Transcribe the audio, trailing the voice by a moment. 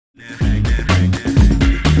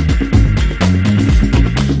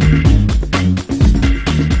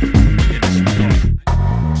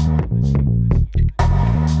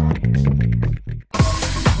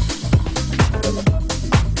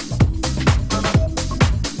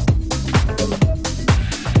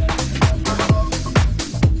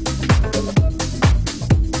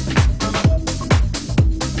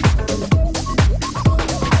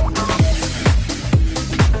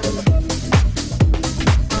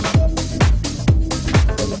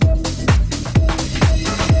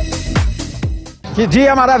Que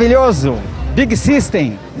dia maravilhoso! Big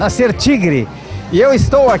System, Nascer Tigre. E eu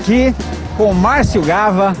estou aqui com o Márcio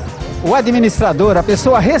Gava, o administrador, a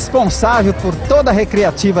pessoa responsável por toda a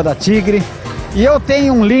recreativa da Tigre. E eu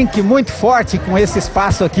tenho um link muito forte com esse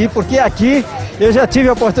espaço aqui, porque aqui eu já tive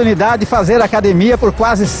a oportunidade de fazer academia por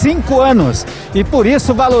quase 5 anos. E por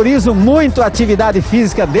isso valorizo muito a atividade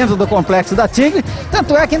física dentro do complexo da Tigre.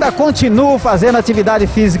 Tanto é que ainda continuo fazendo atividade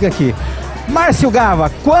física aqui. Márcio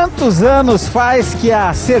Gava, quantos anos faz que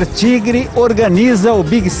a Ser Tigre organiza o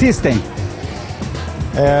Big System?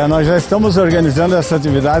 Nós já estamos organizando essa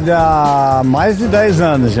atividade há mais de 10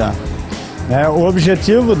 anos já. O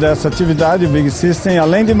objetivo dessa atividade Big System,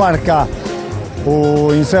 além de marcar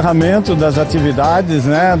o encerramento das atividades,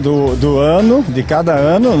 né, do ano, de cada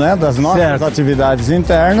ano, né, das nossas atividades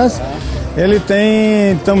internas, ele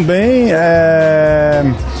tem também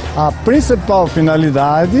a principal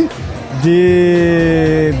finalidade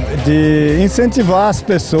de incentivar as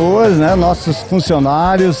pessoas, né, nossos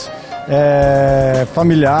funcionários,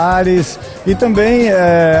 familiares e também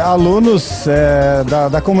alunos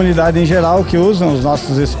da comunidade em geral que usam os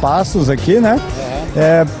nossos espaços aqui, né,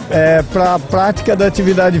 para a prática da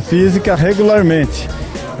atividade física regularmente,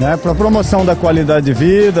 né, para promoção da qualidade de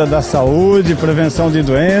vida, da saúde, prevenção de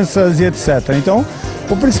doenças e etc. Então,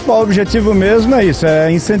 o principal objetivo mesmo é isso,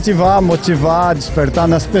 é incentivar, motivar, despertar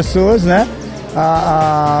nas pessoas, né,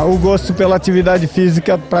 o gosto pela atividade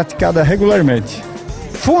física praticada regularmente.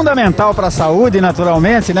 Fundamental para a saúde,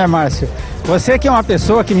 naturalmente, né, Márcio? Você que é uma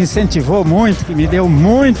pessoa que me incentivou muito, que me deu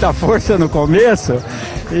muita força no começo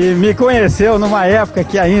e me conheceu numa época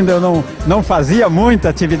que ainda eu não fazia muita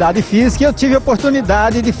atividade física, e eu tive a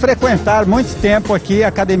oportunidade de frequentar muito tempo aqui a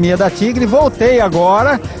Academia da Tigre. Voltei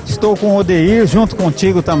agora, estou com o Odeir junto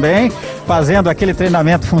contigo também, fazendo aquele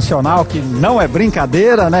treinamento funcional que não é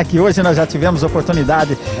brincadeira, né? Que hoje nós já tivemos a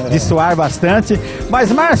oportunidade de suar bastante.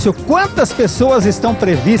 Mas, Márcio, quantas pessoas estão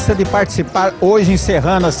previstas de participar hoje,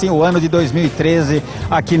 encerrando assim o ano de 2013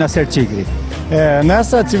 aqui na Ser Tigre?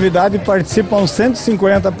 Nessa atividade participam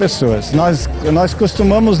 150 pessoas. Nós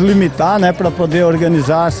costumamos limitar, né, para poder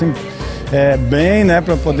organizar assim, bem, né,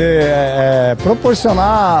 para poder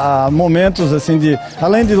proporcionar momentos assim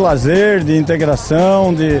além de lazer, de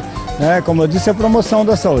integração, né, como eu disse, a promoção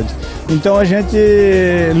da saúde. Então a gente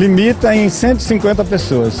limita em 150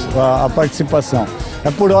 pessoas a participação. É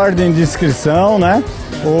por ordem de inscrição, né?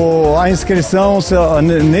 A inscrição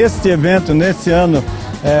neste evento, neste ano,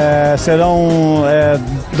 serão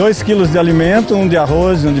 2 quilos de alimento, um de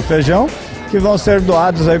arroz e um de feijão, que vão ser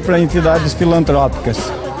doados aí para entidades filantrópicas.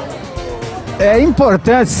 É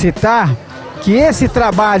importante citar que esse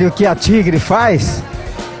trabalho que a Tigre faz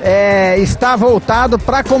está voltado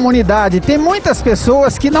para a comunidade. Tem muitas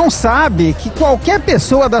pessoas que não sabem que qualquer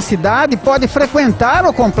pessoa da cidade pode frequentar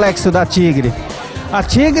o complexo da Tigre. A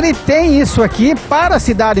Tigre tem isso aqui para a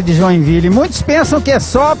cidade de Joinville. Muitos pensam que é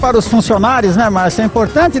só para os funcionários, né, Márcio? É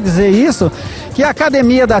importante dizer isso, que a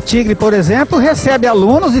Academia da Tigre, por exemplo, recebe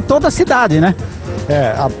alunos de toda a cidade, né?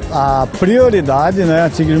 A prioridade, né, a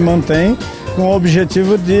Tigre mantém com o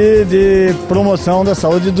objetivo de promoção da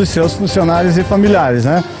saúde dos seus funcionários e familiares,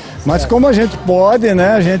 né? Mas como a gente pode,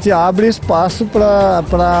 né, a gente abre espaço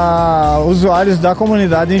para usuários da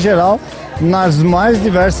comunidade em geral nas mais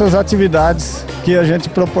diversas atividades que a gente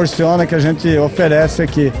proporciona, que a gente oferece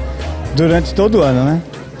aqui durante todo o ano, né?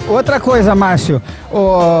 Outra coisa, Márcio,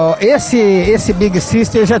 esse Big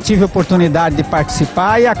System eu já tive a oportunidade de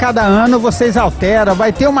participar e a cada ano vocês alteram,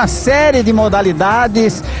 vai ter uma série de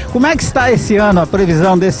modalidades. Como é que está esse ano, a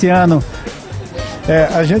previsão desse ano?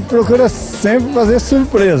 A gente procura sempre fazer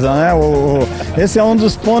surpresa, né? Esse é um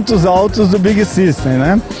dos pontos altos do Big System,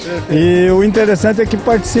 né? E o interessante é que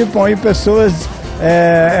participam aí pessoas,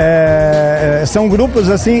 são grupos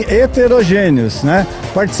assim heterogêneos, né?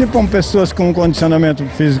 Participam pessoas com um condicionamento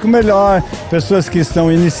físico melhor, pessoas que estão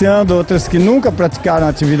iniciando, outras que nunca praticaram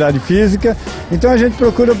atividade física. Então a gente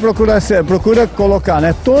procura colocar,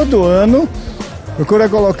 né, todo ano,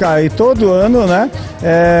 né,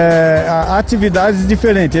 atividades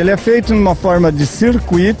diferentes. Ele é feito numa forma de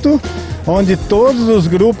circuito, onde todos os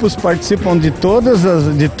grupos participam de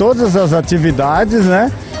todas as atividades,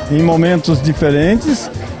 né, em momentos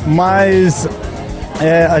diferentes, mas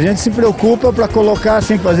a gente se preocupa para colocar,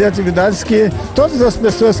 assim, fazer atividades que todas as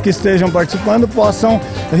pessoas que estejam participando possam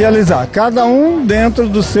realizar, cada um dentro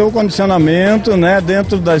do seu condicionamento, né,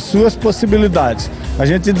 dentro das suas possibilidades. A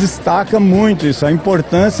gente destaca muito isso, a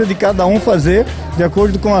importância de cada um fazer de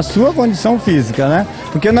acordo com a sua condição física, né?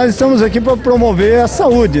 Porque nós estamos aqui para promover a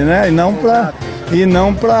saúde, né? E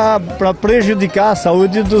não para prejudicar a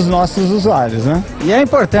saúde dos nossos usuários, né? E é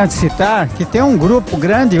importante citar que tem um grupo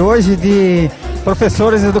grande hoje de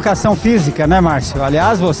professores de educação física, né, Márcio?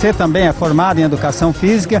 Aliás, você também é formado em educação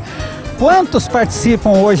física. Quantos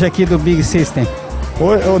participam hoje aqui do Big System?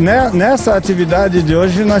 Nessa atividade de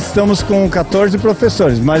hoje nós estamos com 14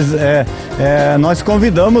 professores, mas nós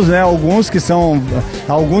convidamos, né, alguns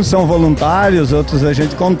são voluntários, outros a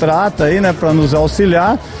gente contrata aí, né, para nos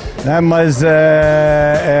auxiliar, né, mas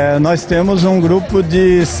nós temos um grupo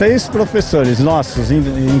de 6 professores nossos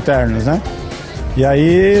internos, né, e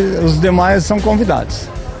aí os demais são convidados.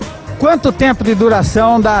 Quanto tempo de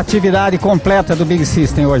duração da atividade completa do Big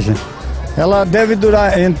System hoje? Ela deve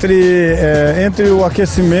durar entre o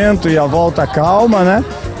aquecimento e a volta calma, né?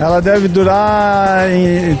 Ela deve durar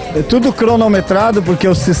tudo cronometrado, porque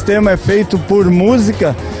o sistema é feito por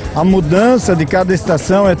música. A mudança de cada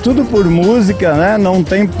estação é tudo por música, né? Não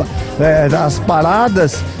tem as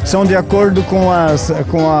paradas são de acordo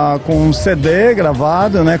com um CD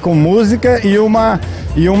gravado, né? Com música e uma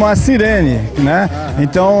sirene, né?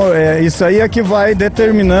 Então isso aí é que vai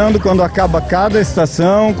determinando quando acaba cada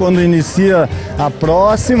estação, quando inicia a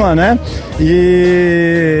próxima, né?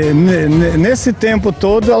 E nesse tempo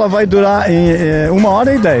todo ela vai durar em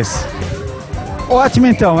 1h10. Ótimo,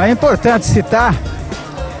 então. É importante citar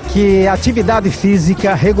que atividade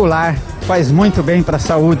física regular faz muito bem para a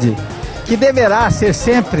saúde, que deverá ser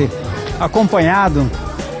sempre acompanhado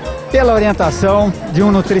pela orientação de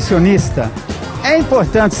um nutricionista. É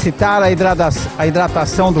importante citar a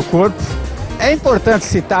hidratação do corpo, é importante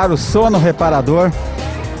citar o sono reparador.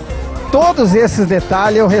 Todos esses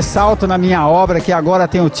detalhes eu ressalto na minha obra, que agora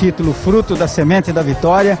tem o título Fruto da Semente da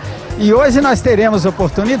Vitória. E hoje nós teremos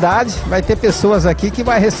oportunidade, vai ter pessoas aqui que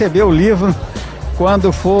vai receber o livro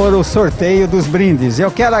quando for o sorteio dos brindes.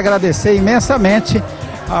 Eu quero agradecer imensamente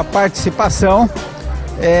a participação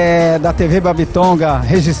da TV Babitonga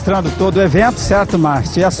registrando todo o evento, certo,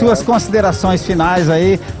 Márcio? E as suas considerações finais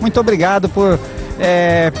aí. Muito obrigado por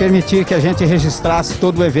permitir que a gente registrasse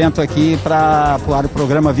todo o evento aqui para o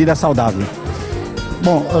programa Vida Saudável.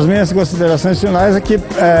 Bom, as minhas considerações finais é que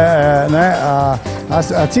a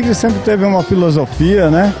Tigre sempre teve uma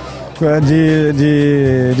filosofia, né,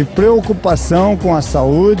 de preocupação com a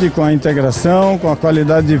saúde, com a integração, com a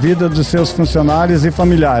qualidade de vida dos seus funcionários e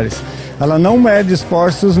familiares. Ela não mede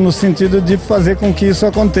esforços no sentido de fazer com que isso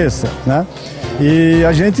aconteça, né? E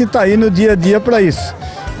a gente está aí no dia a dia para isso.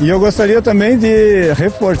 E eu gostaria também de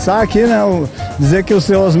reforçar aqui, né, dizer que o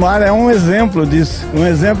seu Osmar é um exemplo disso, um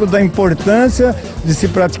exemplo da importância de se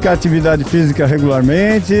praticar atividade física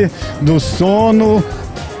regularmente, do sono,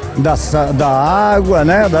 da água,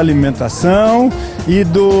 né, da alimentação e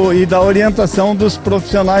da orientação dos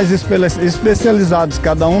profissionais especializados,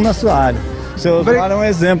 cada um na sua área. O seu Osmar é um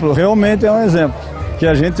exemplo, realmente é um exemplo, que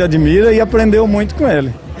a gente admira e aprendeu muito com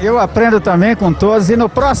ele. Eu aprendo também com todos, e no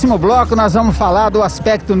próximo bloco nós vamos falar do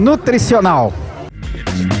aspecto nutricional.